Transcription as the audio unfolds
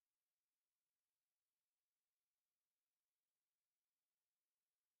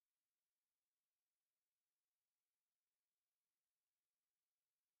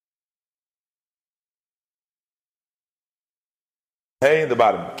Hey, in the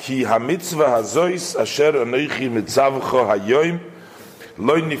bottom. Ki Hamitzvah hazois asher anoichi mitzavcho hayoim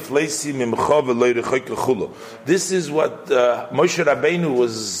loy nifleisi mimcha v'loy rechoyke chulo. This is what Moshe Rabbeinu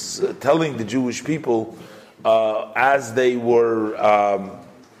was telling the Jewish people as they were,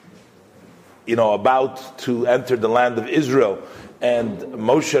 about to enter the land of Israel, and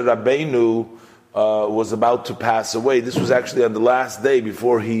Moshe Rabbeinu was about to pass away. This was actually on the last day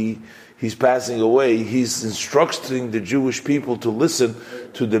before he's passing away. He's instructing the Jewish people to listen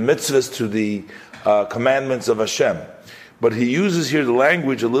to the mitzvahs, to the commandments of Hashem. But he uses here the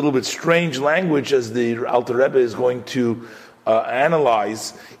language, a little bit strange language, as the Alter Rebbe is going to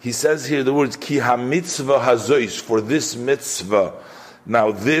analyze. He says here the words, Ki Hamitzvah hazois, for this mitzvah.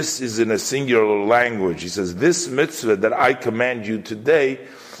 Now this is in a singular language. He says, this mitzvah that I command you today,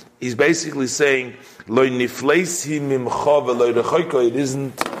 he's basically saying, Lo nifleisi mimcha v'lo rechoyke, it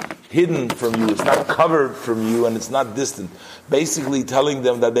isn't hidden from you, it's not covered from you, and it's not distant. Basically telling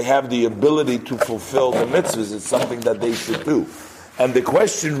them that they have the ability to fulfill the mitzvahs. It's something that they should do. And the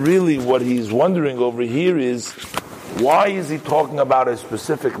question really, what he's wondering over here is, why is he talking about a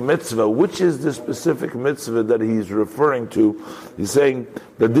specific mitzvah? Which is the specific mitzvah that he's referring to? He's saying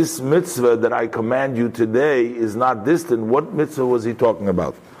that this mitzvah that I command you today is not distant. What mitzvah was he talking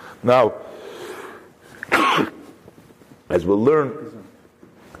about? Now, as we'll learn,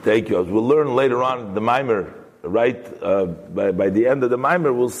 thank you. As we'll learn later on the Maimer, right? By the end of the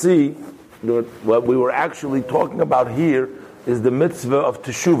Maimer, we'll see that what we were actually talking about here is the mitzvah of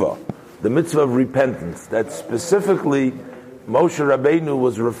teshuvah, the mitzvah of repentance. That specifically, Moshe Rabbeinu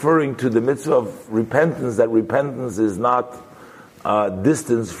was referring to the mitzvah of repentance. That repentance is not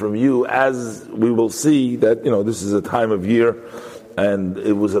distance from you, as we will see that this is a time of year. And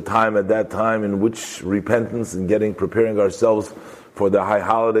it was a time at that time in which repentance and preparing ourselves for the high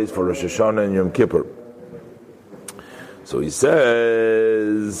holidays, for Rosh Hashanah and Yom Kippur. So he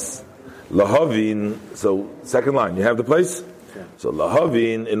says, Lahavin, so second line, you have the place? Yeah. So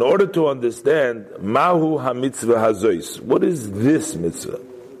Lahavin, in order to understand, Mahu Hamitzvah hazois, what is this mitzvah?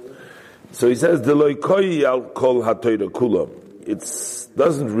 So he says, Deloi koi al kol hatoyra kula. It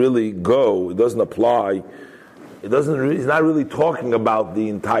doesn't really go, it doesn't apply. He's not really talking about the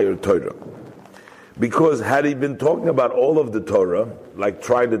entire Torah. Because had he been talking about all of the Torah, like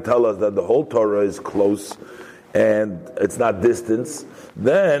trying to tell us that the whole Torah is close and it's not distance,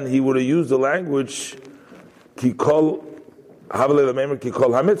 then he would have used the language, ki kol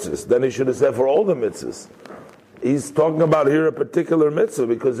hamitzvahs. Then he should have said for all the mitzvahs. He's talking about here a particular mitzvah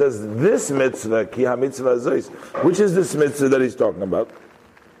because there's this mitzvah, ki hamitzvah hazois. Which is this mitzvah that he's talking about?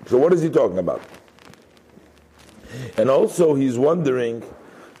 So what is he talking about? And also he's wondering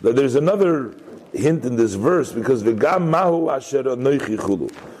that there's another hint in this verse, because v'gam mahu asher anoichi chulu.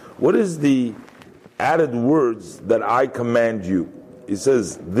 What is the added words that I command you? He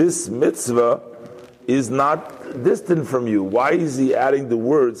says, this mitzvah is not distant from you. Why is he adding the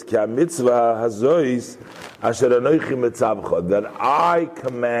words, ki mitzvah hazois asher anoichi mitzavcha, that I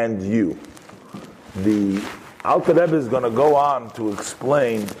command you? The Alter Rebbe is going to go on to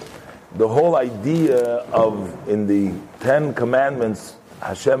explain the whole idea of, in the 10 Commandments,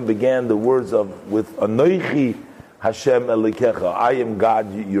 Hashem began the words with Anoichi Hashem Elikecha, I am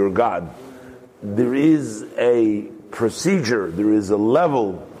God, your God. There is a procedure, there is a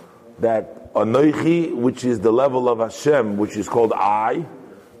level that Anoichi, which is the level of Hashem, which is called I,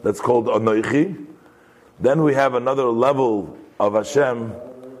 that's called Anoichi. Then we have another level of Hashem,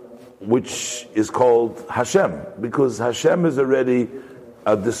 which is called Hashem, because Hashem is already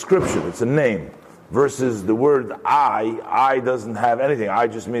a description, it's a name, versus the word I doesn't have anything. I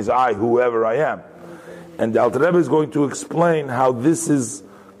just means I, whoever I am. And the Alter Rebbe is going to explain how this is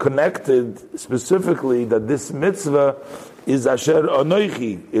connected, specifically that this mitzvah is Asher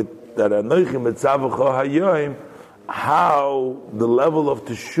Anoichi, that Anoichi Mitzavacha Hayoim, how the level of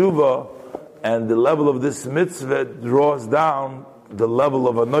Teshuvah and the level of this mitzvah draws down the level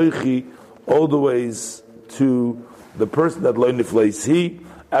of Anoichi all the ways to the person that lo nifleisi,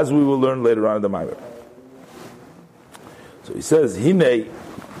 as we will learn later on in the Maimer. So he says, Hine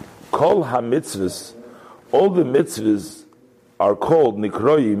kol hamitzvahs, all the mitzvahs are called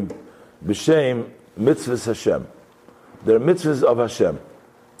nikroim b'shem mitzvahs Hashem. They're mitzvahs of Hashem.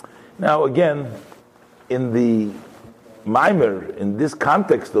 Now again, in the Maimer, in this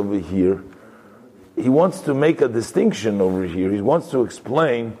context over here, he wants to make a distinction over here. He wants to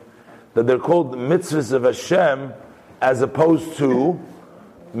explain that they're called mitzvahs of Hashem as opposed to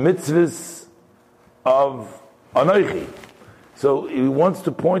mitzvahs of Anoichi. So he wants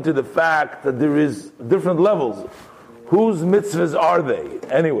to point to the fact that there is different levels. Whose mitzvahs are they?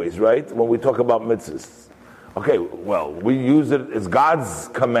 Anyways, right? When we talk about mitzvahs. Okay, well, we use it, it's God's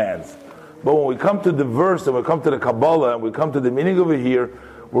commands. But when we come to the verse and we come to the Kabbalah and we come to the meaning over here,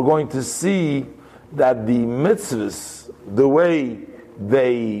 we're going to see that the mitzvahs, the way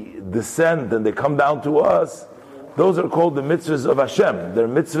they descend and they come down to us, those are called the mitzvahs of Hashem. They're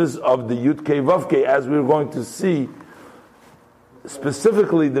mitzvahs of the Yud Kei Vav Kei, as we're going to see,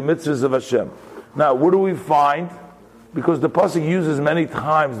 specifically the mitzvahs of Hashem. Now, what do we find? Because the pasuk uses many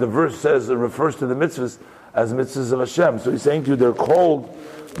times, the verse says, it refers to the mitzvahs as mitzvahs of Hashem. So he's saying to you, they're called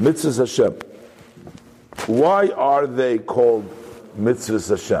mitzvahs Hashem. Why are they called mitzvahs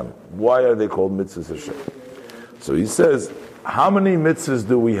Hashem? Why are they called mitzvahs Hashem? So he says, how many mitzvahs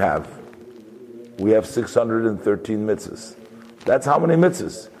do we have? We have 613 mitzvahs. That's how many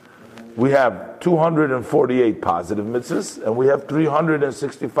mitzvahs? We have 248 positive mitzvahs, and we have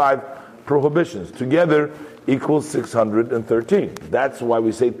 365 prohibitions. Together equals 613. That's why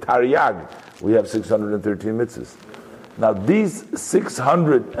we say Taryag. We have 613 mitzvahs. Now these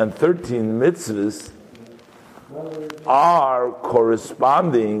 613 mitzvahs are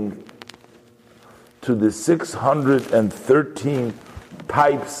corresponding to the 613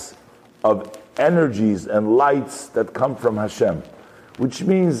 types of energies and lights that come from Hashem. Which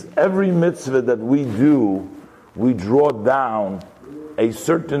means every mitzvah that we do, we draw down a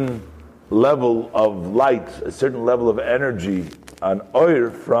certain level of light, a certain level of energy, an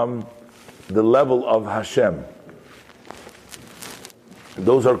oir from the level of Hashem.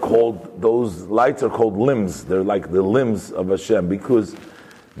 Those lights are called limbs. They're like the limbs of Hashem, because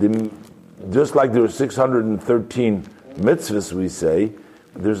just like there are 613 mitzvahs, we say,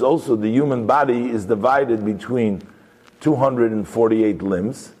 there's also the human body is divided between 248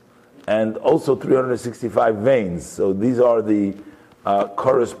 limbs and also 365 veins. So these are the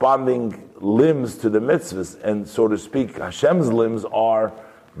corresponding limbs to the mitzvahs, and so to speak, Hashem's limbs are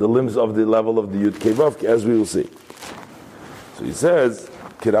the limbs of the level of the Yud Kei Vav Kei, as we will see. So he says,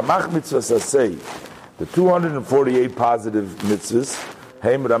 Kiramach mitzvah sasei, the 248 positive mitzvahs,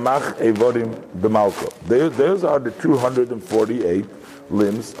 heim ramach evorim b'malko. Those are the 248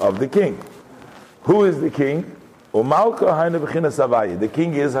 limbs of the king. Who is the king? Umalko hainu b'chinas havaya. The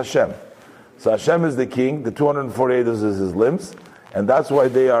king is Hashem. So Hashem is the king, the 248 is his limbs, and that's why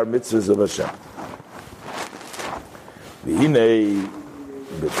they are mitzvahs of Hashem. V'hinei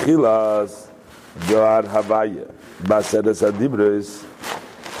b'tchilas doar havaya b'aseres hadibros.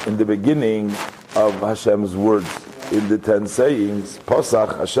 In the beginning of Hashem's words, in the 10 sayings,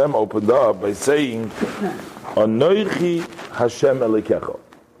 Posach, Hashem opened up by saying, Anoichi Hashem Elikecha.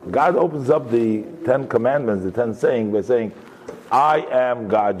 God opens up the 10 commandments, the 10 sayings, by saying, I am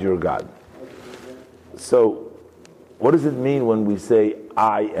God, your God. So, what does it mean when we say,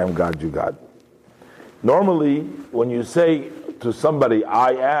 I am God, your God? Normally, when you say to somebody,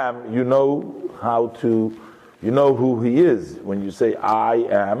 I am, you know who he is. When you say, I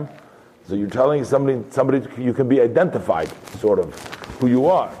am, so you're telling somebody you can be identified, sort of, who you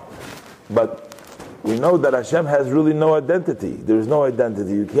are. But we know that Hashem has really no identity. There is no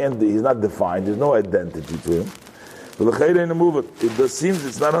identity. He's not defined. There's no identity to him. It seems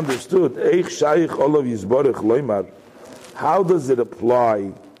it's not understood. How does it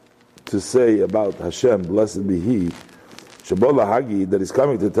apply to say about Hashem, blessed be He, that is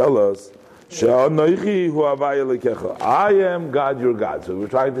coming to tell us, I am God, your God. So we're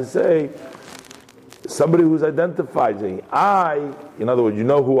trying to say, somebody who's identified, saying, in other words, you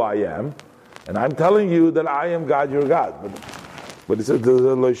know who I am, and I'm telling you that I am God, your God. But it says,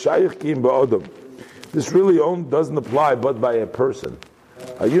 this really doesn't apply but by a person,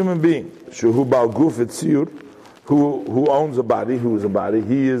 a human being, who owns a body, who is a body,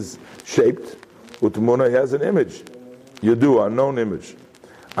 he is shaped, he has an image, Yadu, a known image.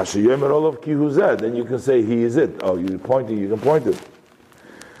 Then you can say he is it. Oh, you're pointing, you can point it.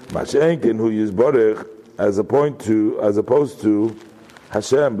 Mashenkin, who is Borech, as opposed to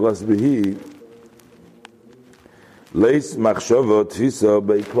Hashem, blessed be He. Leis machshava tfisa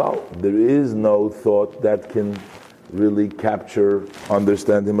beiklal. There is no thought that can really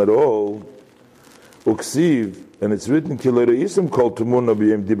understand him at all. Uksiv, and it's written, called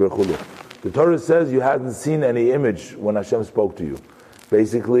the Torah says you hadn't seen any image when Hashem spoke to you.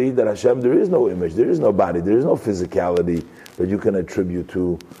 Basically, that Hashem, there is no image, there is no body, there is no physicality that you can attribute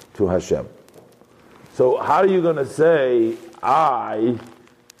to Hashem. So how are you going to say,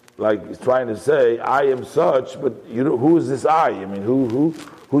 like trying to say, I am such, but who is this I? I mean,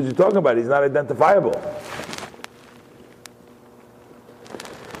 who's you talking about? He's not identifiable.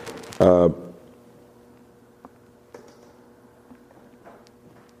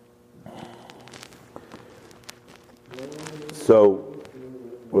 So,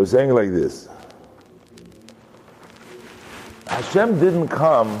 we're saying like this. Hashem didn't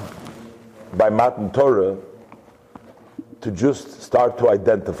come by Matan Torah to just start to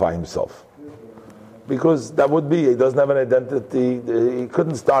identify himself. Because that would be, he doesn't have an identity, he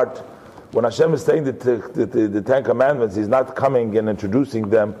couldn't start, when Hashem is saying the Ten Commandments, he's not coming and introducing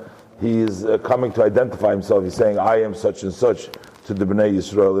them, he is coming to identify himself. He's saying, I am such and such to the Bnei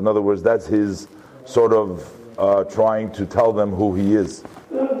Yisrael. In other words, that's his sort of trying to tell them who he is.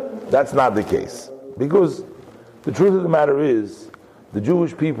 That's not the case. Because the truth of the matter is, the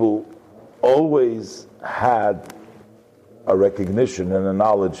Jewish people always had a recognition and a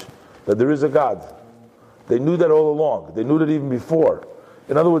knowledge that there is a God. They knew that all along. They knew that even before.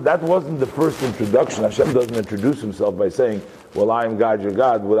 In other words, that wasn't the first introduction. Hashem doesn't introduce himself by saying, well, I am God, your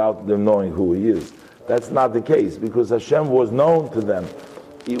God, without them knowing who he is. That's not the case, because Hashem was known to them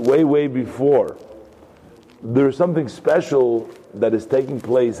way, way before. There's something special that is taking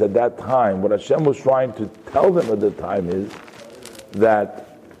place at that time. What Hashem was trying to tell them at the time is that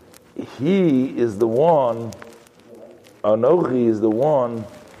he is the one, Anochi is the one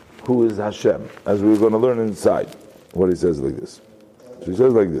who is Hashem, as we're going to learn inside what he says like this. So he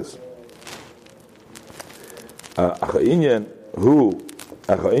says like this. But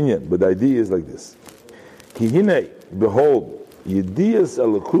the idea is like this. Ki hine, behold, yediyas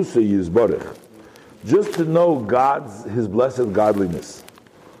alakusa yizbarech. Just to know his blessed godliness.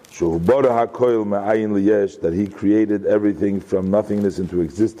 That he created everything from nothingness into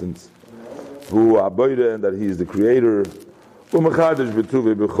existence. And that he is the creator. And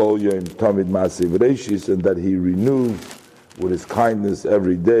that he renews with his kindness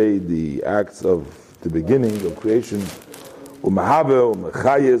every day the acts of the beginning of creation. And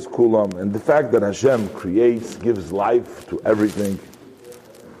the fact that Hashem creates, gives life to everything.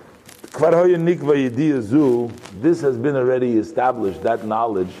 This has been already established, that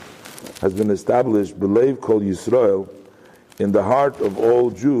knowledge has been established, believe called Yisrael, in the heart of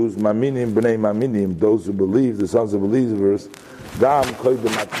all Jews, maminim b'nei maminim, those who believe, the sons of believers, gam koyd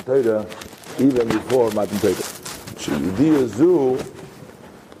Matan Torah, even before Matan Torah.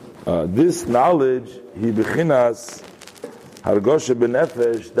 This knowledge, he bechinas hargosha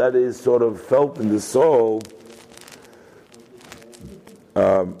b'nefesh, that is sort of felt in the soul,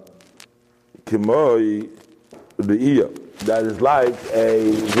 that is like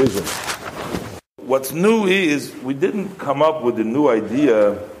a vision. What's new is we didn't come up with the new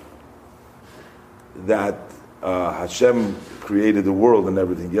idea that Hashem created the world and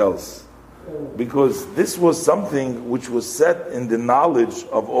everything else, because this was something which was set in the knowledge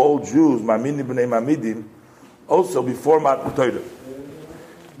of all Jews, Mamini b'nei Mamidim, also before Matan Torah.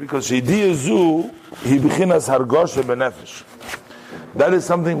 Because Sheidiya Zu, he bechinas hargosha b'nefesh. That is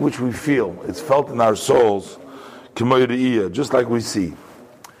something which we feel. It's felt in our souls, just like we see.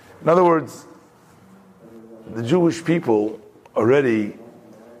 In other words, the Jewish people already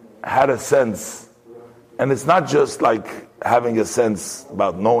had a sense, and it's not just like having a sense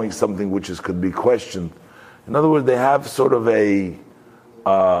about knowing something which could be questioned. In other words, they have sort of a,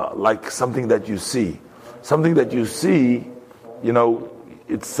 like something that you see. Something that you see,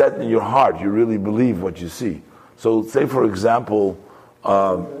 it's set in your heart. You really believe what you see. So say, for example,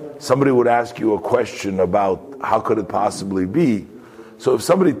 somebody would ask you a question about how could it possibly be. So if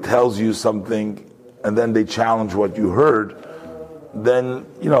somebody tells you something and then they challenge what you heard, then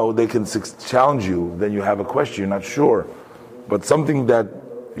they can challenge you. Then you have a question, you're not sure. But something that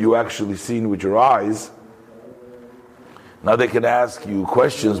you actually seen with your eyes, now they can ask you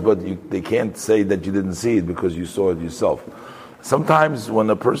questions, but they can't say that you didn't see it because you saw it yourself. Sometimes when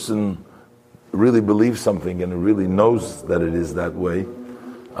a person really believes something and really knows that it is that way,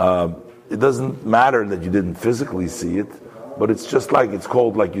 it doesn't matter that you didn't physically see it, but it's just like, it's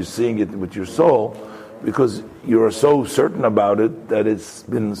called like you're seeing it with your soul, because you're so certain about it that it's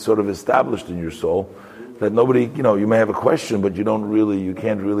been sort of established in your soul that nobody, you may have a question, but you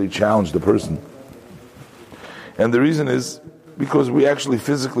can't really challenge the person. And the reason is because we actually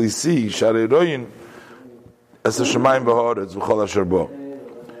physically see Sharei Royin as a Shemayim B'Haaretz V'chol Asher Bo.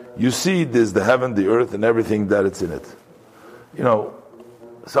 You see there's the heaven, the earth, and everything that it's in it.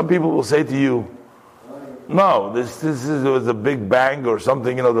 Some people will say to you, no, this was a big bang or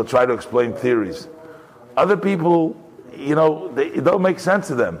something, they'll try to explain theories. Other people, it don't make sense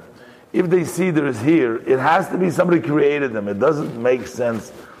to them. If they see there is here, it has to be somebody created them. It doesn't make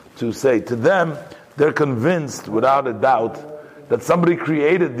sense to say. To them, they're convinced without a doubt that somebody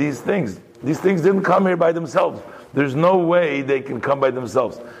created these things. These things didn't come here by themselves. There's no way they can come by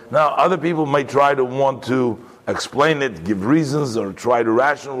themselves. Now, other people might try to want to explain it, give reasons, or try to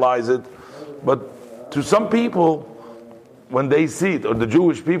rationalize it. But to some people, when they see it, or the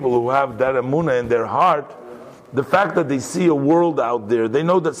Jewish people who have that emunah in their heart, the fact that they see a world out there, they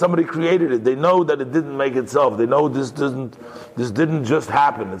know that somebody created it. They know that it didn't make itself. They know this didn't just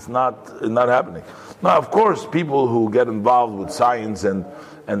happen. It's not happening. Now, of course, people who get involved with science and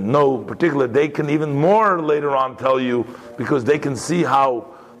know particular, they can even more later on tell you, because they can see how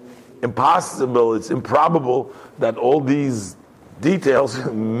impossible, it's improbable that all these details,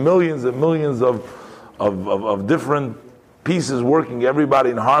 millions and millions of different pieces working, everybody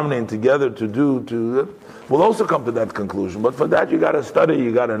in harmony and together will also come to that conclusion. But for that, you got to study,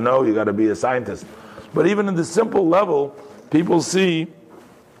 you got to know, you got to be a scientist. But even in the simple level, people see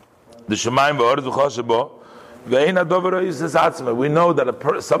the Shemaim v'Haaretz v'Choshen ve'ein hadover ha'yis atzmeh. We know that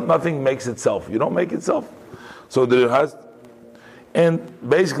nothing makes itself. You don't make itself. So there has, and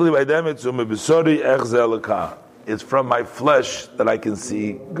basically by them it's it's from my flesh that I can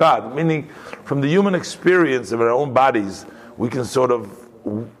see God. Meaning, from the human experience of our own bodies, we can sort of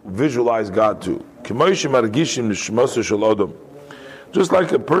visualize God too. Just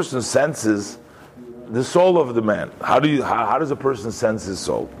like a person senses the soul of the man. How does a person sense his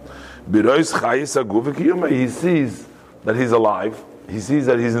soul? He sees that he's alive. He sees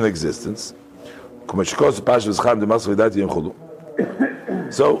that he's in existence.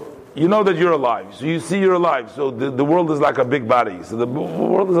 So you know that you're alive. So you see you're alive. So the world is like a big body. So the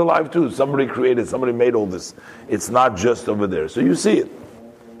world is alive too. Somebody created, somebody made all this. It's not just over there. So you see it.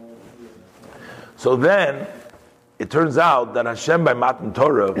 So then, it turns out that Hashem by Matan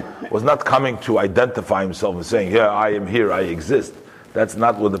Torah was not coming to identify himself and saying, "Yeah, I am here, I exist." That's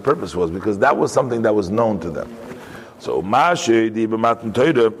not what the purpose was, because that was something that was known to them. So, what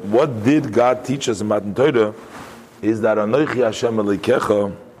did God teach us in Matan Torah is that Anochi Hashem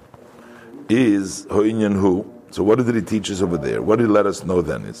Elokecha is Ho'inyan Hu. So what did he teach us over there? What did he let us know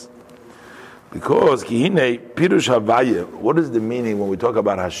then is? Because Kihine Pirush Havaya, what is the meaning when we talk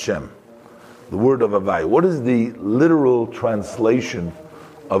about Hashem? The word of Havaya. What is the literal translation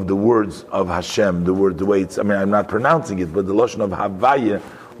of the words of Hashem? The way it's, I'm not pronouncing it, but the Lashon of Havaya,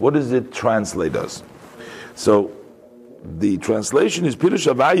 what does it translate us? So, the translation is Pirush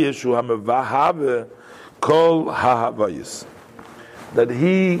Havaya Shu HaMevahave Kol HaHavayis. That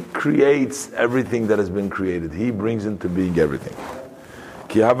he creates everything that has been created. He brings into being everything.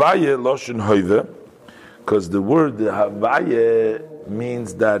 Ki Havaya Lashon Hoive, because the word Havaya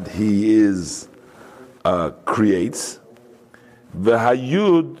means that he is creates.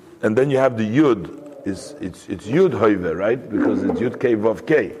 V'hayud, and then you have the yud. It's yud hoive, right? Because it's yud k vav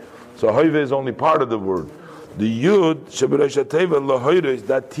k. So hoive is only part of the word. The yud shebereish hateva lahoyres,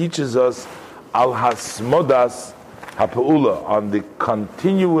 that teaches us al hasmodas hapeula, on the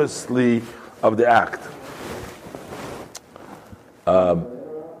continuously of the act.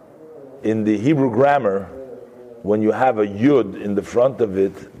 In the Hebrew grammar, when you have a yud in the front of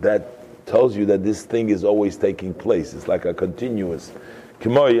it, that tells you that this thing is always taking place. It's like a continuous.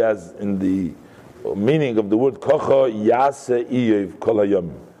 Kimoi, as in the meaning of the word kocha yase iyev kol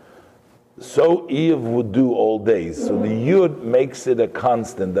hayom. So Eve would do all days. So the yud makes it a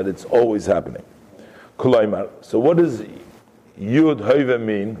constant, that it's always happening. Kulaymar. So what does yud hoive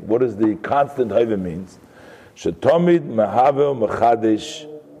mean? What does the constant hoive means? Shetomid mehavel mechadesh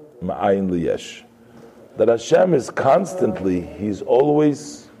ma'ayin liyesh. That Hashem is constantly, he's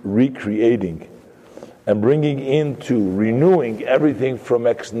always recreating and bringing into, renewing everything from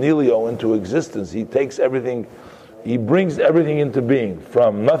ex nihilo into existence. He takes everything, he brings everything into being,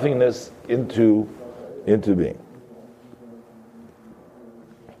 from nothingness into being.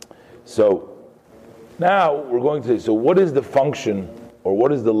 So, now we're going to say, so what is the function, or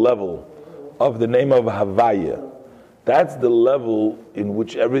what is the level of the name of Havaya? That's the level in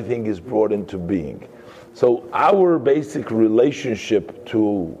which everything is brought into being. So our basic relationship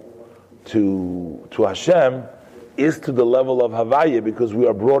to Hashem is to the level of Havaya, because we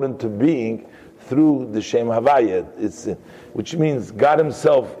are brought into being through the Shem Havaya. Which means God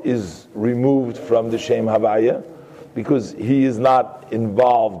Himself is removed from the Shem Havaya, because He is not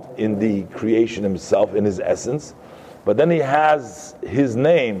involved in the creation Himself, in His essence. But then He has His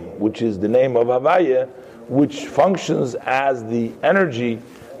name, which is the name of Havaya, which functions as the energy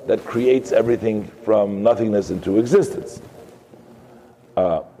that creates everything from nothingness into existence.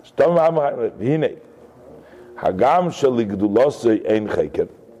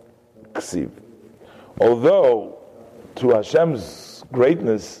 Although to Hashem's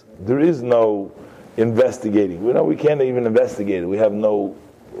greatness there is no investigating. We can't even investigate it. We have no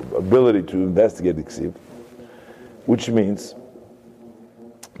ability to investigate it, which means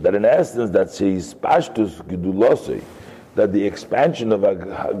that in essence that says Pashtus Gedulosei, that the expansion of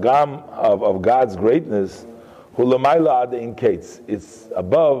God's greatness, Hulamayla ad in kates. It's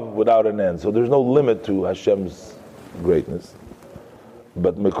above without an end. So there's no limit to Hashem's greatness.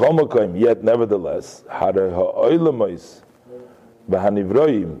 But Mekomokoim, yet nevertheless, Hare ha'oilamois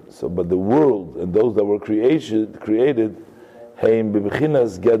b'hanivroim. So, but the world and those that were created, heim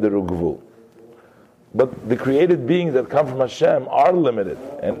b'bechinas geder ugvul. But the created beings that come from Hashem are limited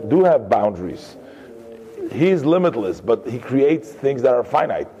and do have boundaries. He is limitless, but He creates things that are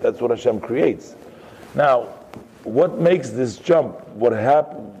finite. That's what Hashem creates. Now, what makes this jump?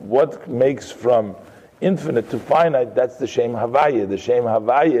 What makes from infinite to finite? That's the Shem Havaya. The Shem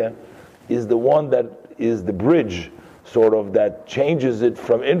Havaya is the one that is the bridge, sort of, that changes it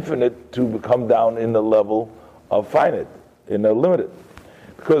from infinite to become down in the level of finite, in a limited.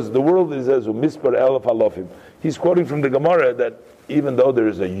 Because the world is as Mispar Elef Alofim. He's quoting from the Gemara that even though there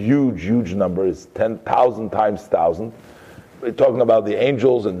is a huge number, it's 10,000 times 1,000, we're talking about the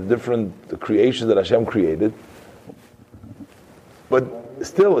angels and the creations that Hashem created, but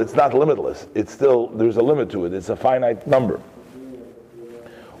still it's not limitless. It's still, there's a limit to it. It's a finite number.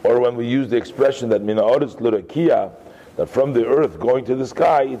 Or when we use the expression that Mina Oretz L'Rakia, that from the earth going to the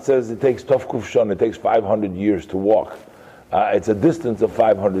sky, it says it takes Tov Kuf Shon, it takes 500 years to walk. It's a distance of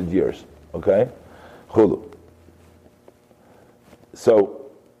 500 years. Okay? Chulu. So,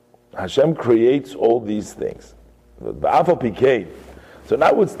 Hashem creates all these things. So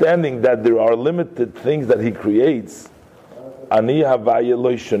notwithstanding that there are limited things that He creates, Ani Havaya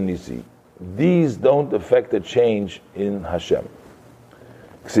Lo Shonisi, these don't affect a change in Hashem.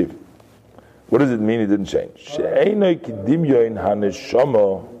 Ksiv. What does it mean it didn't change? She'einoi kidimyoin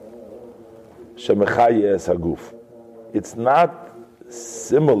haneshama shemechayes haguf. It's not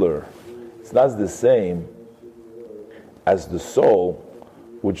similar, it's not the same as the soul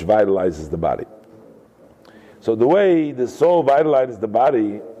which vitalizes the body. So the way the soul vitalizes the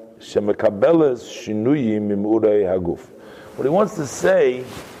body, shemekabeles shinuyim imurei haguf. What he wants to say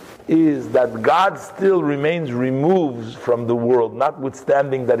is that God still remains removed from the world,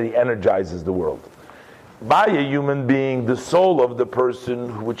 notwithstanding that He energizes the world. By a human being, the soul of the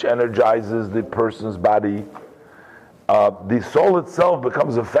person which energizes the person's body, the soul itself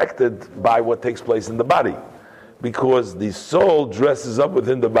becomes affected by what takes place in the body, because the soul dresses up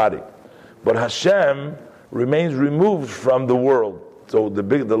within the body. But Hashem remains removed from the world, so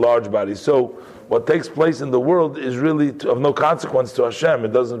the large body. So what takes place in the world is really of no consequence to Hashem.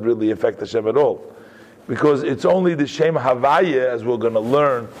 It doesn't really affect Hashem at all, because it's only the Shem Havaya, as we're going to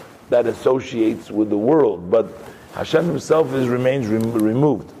learn, that associates with the world. But Hashem Himself remains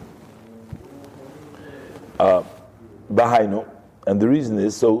removed. Bahainu, and the reason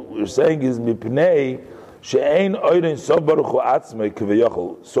is, so we're saying is mipnei she'ein oirin so baruch hu atzmei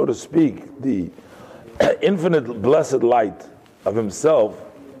k'veyachol, so to speak, the infinite blessed light of Himself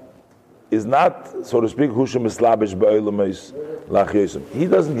is not, so to speak, Hushem Islabish Ba'olamis Lachyosim. He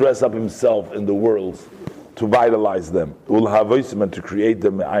doesn't dress up Himself in the worlds to vitalize them, Ulhavoisim, and to create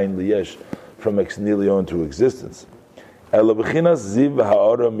them Ayin Liyesh, from ex nihilo into existence. It's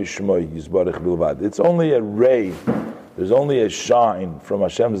only a ray, there's only a shine from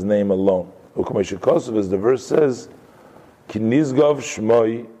Hashem's name alone. As the verse says, Kinizgov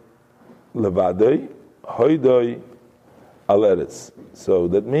Shmoi Levadoi Hoidoi Al Eretz. So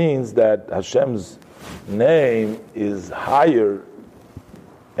that means that Hashem's name is higher,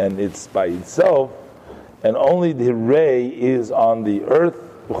 and it's by itself, and only the ray is on the earth.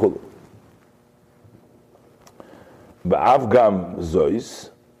 Ba'avgam zois,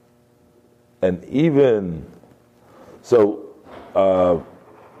 and even so,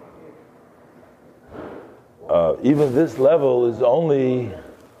 even this level is only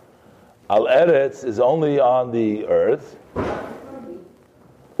al eretz, is only on the earth.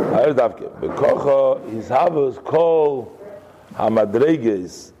 Bekocha hishavos kol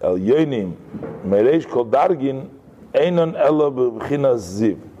hamadreges el yonim mereish kol dargin einon ela b'chinas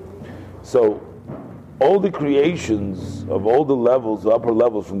ziv. So all the creations of all the levels, the upper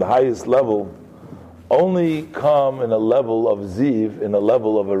levels, from the highest level, only come in a level of ziv, in a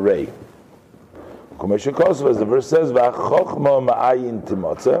level of a ray. As the verse says, "V'chochma ma'ayin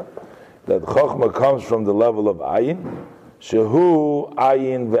timotza," that chochma comes from the level of ayin, shehu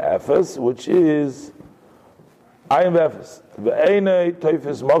ayin ve'efes, which is ayin ve'efes, ve'enei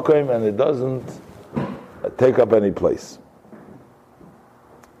toifes mokim, and it doesn't take up any place.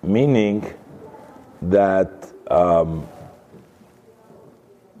 Meaning that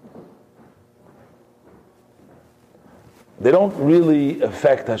they don't really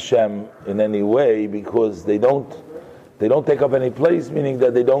affect Hashem in any way, because they don't take up any place. Meaning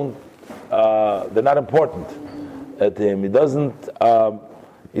that they're not important to Him. He doesn't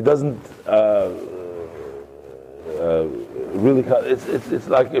really, it's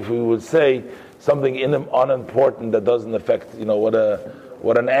like if we would say something unimportant that doesn't affect,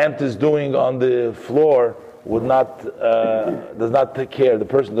 what an ant is doing on the floor does not take care. The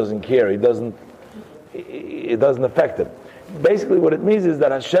person doesn't care. It doesn't affect him. Basically, what it means is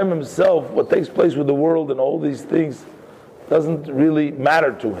that Hashem Himself, what takes place with the world and all these things, doesn't really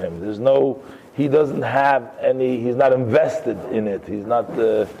matter to Him. He doesn't have any. He's not invested in it. He's not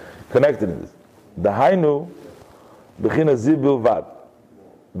connected in it. The Hainu, b'china zi bilvad.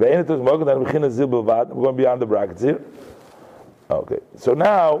 We're going beyond the brackets here. Okay, so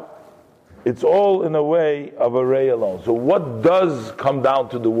now it's all in a way of a ray alone. So what does come down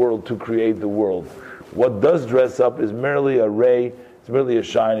to the world to create the world? What does dress up is merely a ray, it's merely a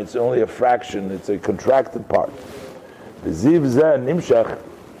shine, it's only a fraction, it's a contracted part. So this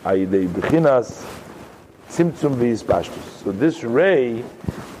ray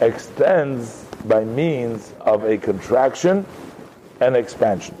extends by means of a contraction and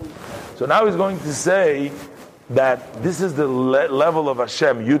expansion. So now he's going to say that this is the level of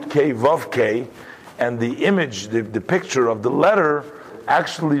Hashem, Yud Kei Vav Kei, and the image, the picture of the letter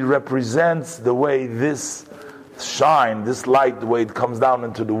actually represents the way this shine, this light, the way it comes down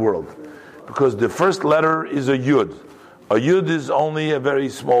into the world. Because the first letter is a Yud. A Yud is only a very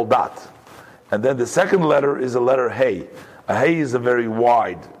small dot. And then the second letter is a letter Hey. A Hey is a very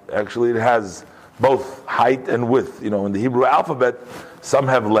wide. Actually, it has both height and width. In the Hebrew alphabet, some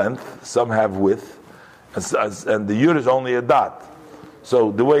have length, some have width. And the Yud is only a dot.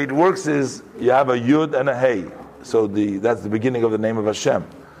 So the way it works is you have a Yud and a Hey. So that's the beginning of the name of Hashem.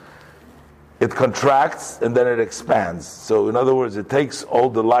 It contracts and then it expands. So in other words, it takes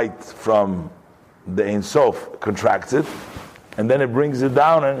all the light from the Ein Sof, contracts it, and then it brings it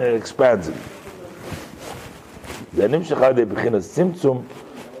down and it expands it. It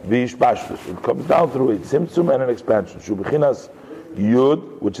comes down through a tzimtzum and an expansion. Yud,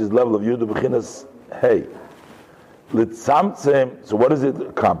 which is level of Yud, Hey. So what does it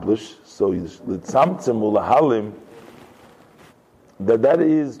accomplish? So that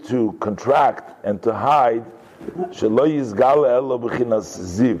is to contract and to hide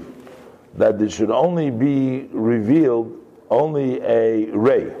that there should only be revealed only a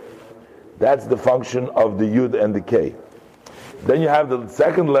ray. That's the function of the Yud and the K. Then you have the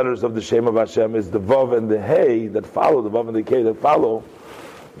second letters of the Shem of Hashem is the Vav and the Hey that follow, the Vav and the K that follow.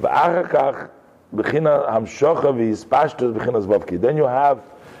 Then you have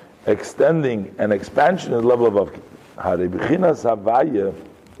extending and expansion at the level of Vavki.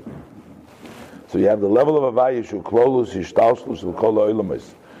 So you have the level of Havaya,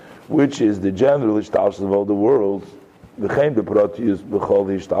 which is the general Ishtalshlus of all the worlds,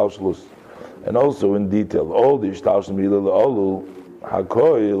 and also in detail. All the Ishtalshlus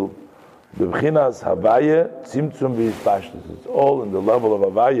Hakoil, the B'chinas Havaya, Tzimtzum v'Yishpashtus. It's all in the level of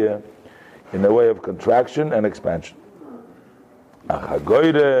Havaya, in a way of contraction and expansion.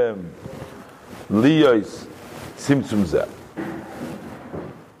 Achagoyrem liyos simtzum zeh.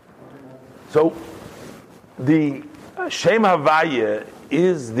 So the Shem Havaya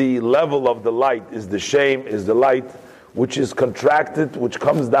is the level of the light, is the Shem, is the light which is contracted, which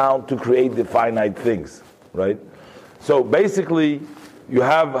comes down to create the finite things, right? So basically you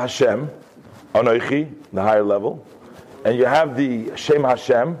have Hashem, Anoichi, the higher level, and you have the Shem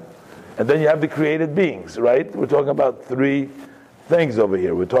Hashem, and then you have the created beings, right? We're talking about three things over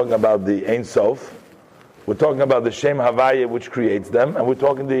here. We're talking about the Ein Sof, we're talking about the Shem Havaya which creates them, and we're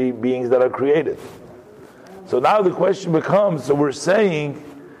talking the beings that are created. So now the question becomes, so we're saying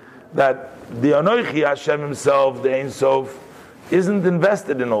that the Anoichi Hashem Himself, the Ein Sof, isn't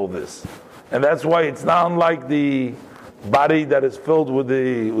invested in all this. And that's why it's not unlike the body that is filled with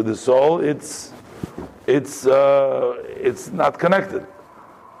the soul, it's not connected.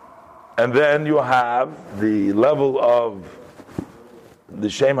 And then you have the level of the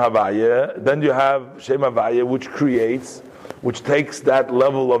Shem Havaya. Then you have Shem Havaya, which creates, which takes that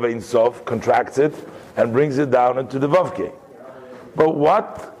level of Ein Sof, contracts it, and brings it down into the Vavke. But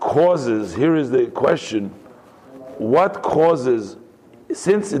what causes, here is the question, what causes,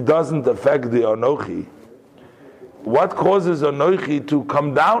 since it doesn't affect the Anochi, what causes Anochi to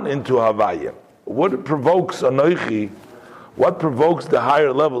come down into Havaya? What provokes Anochi? What provokes the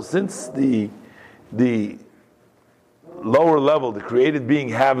higher level? Since the lower level, the created being,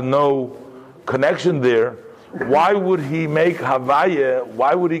 have no connection there, why would he make Havaya,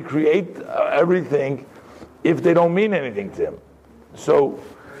 why would he create everything if they don't mean anything to him? So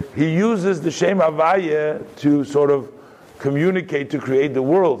he uses the Shem Havaya to sort of communicate, to create the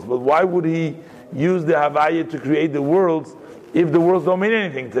worlds. But why would he use the Havaya to create the worlds if the worlds don't mean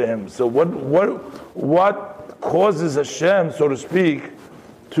anything to him? So what causes Hashem, so to speak,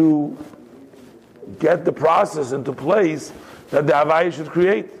 to get the process into place that the Havaya should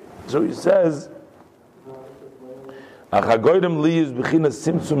create. So he says,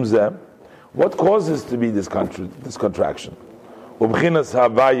 what causes to be this contraction? And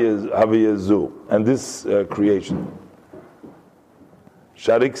this creation.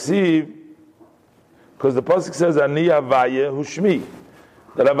 Because the pasuk says, Ani Havaya hu shmi.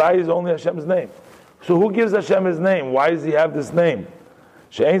 That Havaya is only Hashem's name. So who gives Hashem his name? Why does he have this name?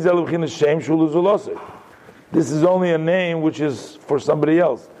 This is only a name which is for somebody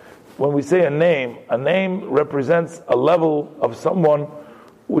else. When we say a name represents a level of someone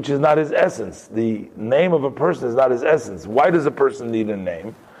which is not his essence. The name of a person is not his essence. Why does a person need a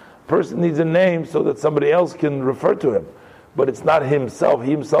name? A person needs a name so that somebody else can refer to him. But it's not himself.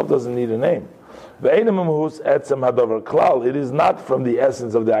 He himself doesn't need a name. It is not from the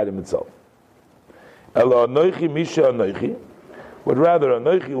essence of the item itself. But rather,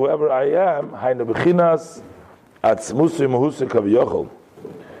 anoichi, whoever I am,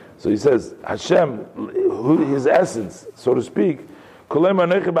 so he says, Hashem, his essence, so to speak. So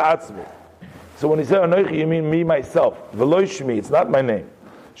when he says anoichi, you mean me, myself. It's not my name.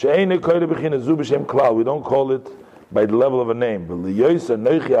 We don't call it by the level of a name.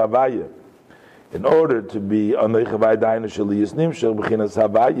 In order to be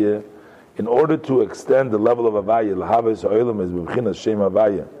in order to extend the level of Havaya,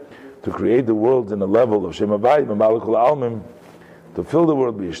 to create the world in a level of Shem Havaya, to fill the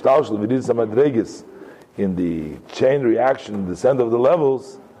world, in the chain reaction, the descent of the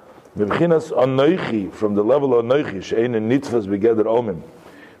levels, from the level of Anoichi,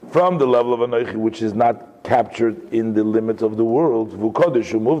 from the level of Anoichi, which is not captured in the limit of the world,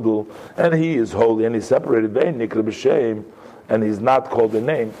 and he is holy and he's separated, and he's not called a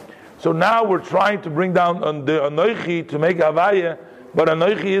name. So now we're trying to bring down on the Anoichi to make Havaya, but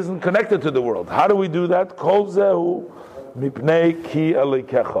Anoichi isn't connected to the world. How do we do that? Kol zehu mipnei ki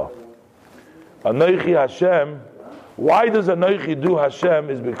elikecha. Anoichi Hashem. Why does Anoichi do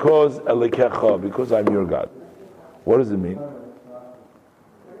Hashem? Is because elikecha, because I'm your God. What does it mean?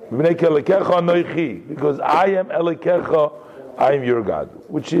 Mipnei ki elikecha Anoichi, because I am elikecha, I am your God,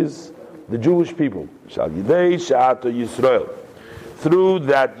 which is the Jewish people. Shal yidei sha'ato Yisrael. Through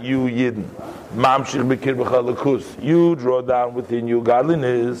that you Yidden, you draw down within you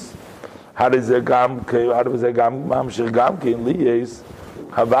godliness. That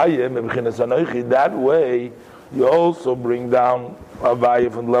way, you also bring down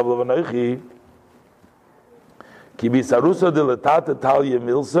Havaya from the level of Anoichi.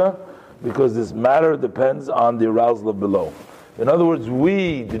 Because this matter depends on the arousal of below. In other words,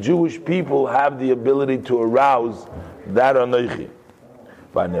 we, the Jewish people, have the ability to arouse that Anoichi.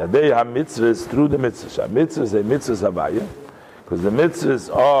 Through the mitzvahs. Mitzvahs is a mitzvahs Havaya, because the mitzvahs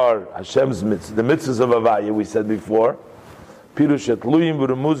are Hashem's mitzvahs. The mitzvahs of Havaya, we said before, Pirush etluyim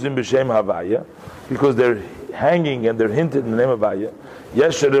v'rumuzim b'shem Havaya, because they're hanging and they're hinted in the name of Havaya.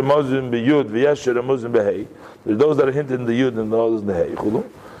 Yesh remuzim b'yud v'yesh remuzim b'hei. There's those that are hinted in the yud and those in the hei.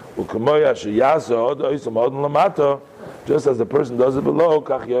 U'kamoya sheyasa od oisam od l'mato, just as the person does it below,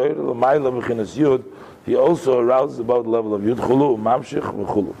 kach yoyer l'mayla v'chinas yud, he also arouses above the level of Yud Chulu, Mamshich,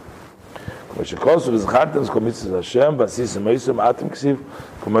 V'chulu.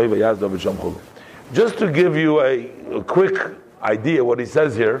 Just to give you a quick idea what he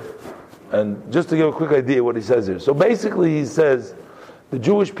says here, So basically he says, the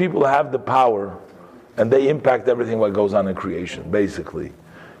Jewish people have the power, and they impact everything what goes on in creation, basically.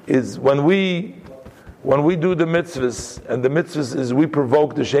 Is when we do the mitzvahs, and the mitzvahs is we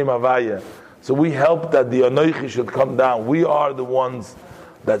provoke the Shem Havaya, so we help that the Anoichi should come down. We are the ones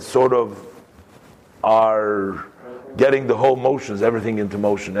that sort of are getting the whole motions, everything into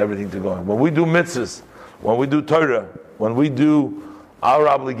motion, everything to going. When we do mitzvahs, when we do Torah, when we do our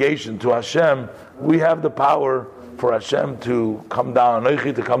obligation to Hashem, we have the power for Hashem to come down,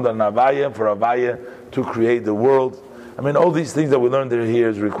 Anoichi to come down, Havaya, for Havaya to create the world. I mean, all these things that we learned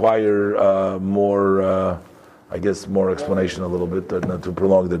here require more explanation a little bit, not to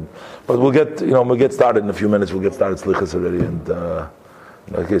prolong it. But we'll get started in a few minutes. We'll get started Slichas already, and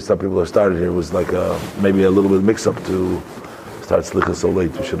in case some people have started here, it was like maybe a little bit mix up to start Slichas so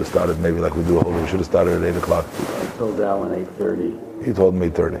late. We should have started maybe like we do a whole. We should have started at 8 o'clock. I told Alan 8:30. He told me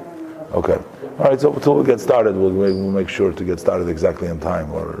 8:30. Okay. All right. So until we get started, we'll make sure to get started exactly on time.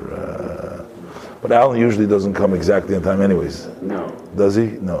 But Alan usually doesn't come exactly on time anyways. No. Does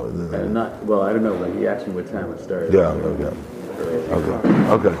he? No. Not well. I don't know, but he asked me what time it started. Yeah.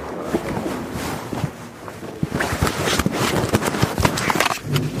 Okay.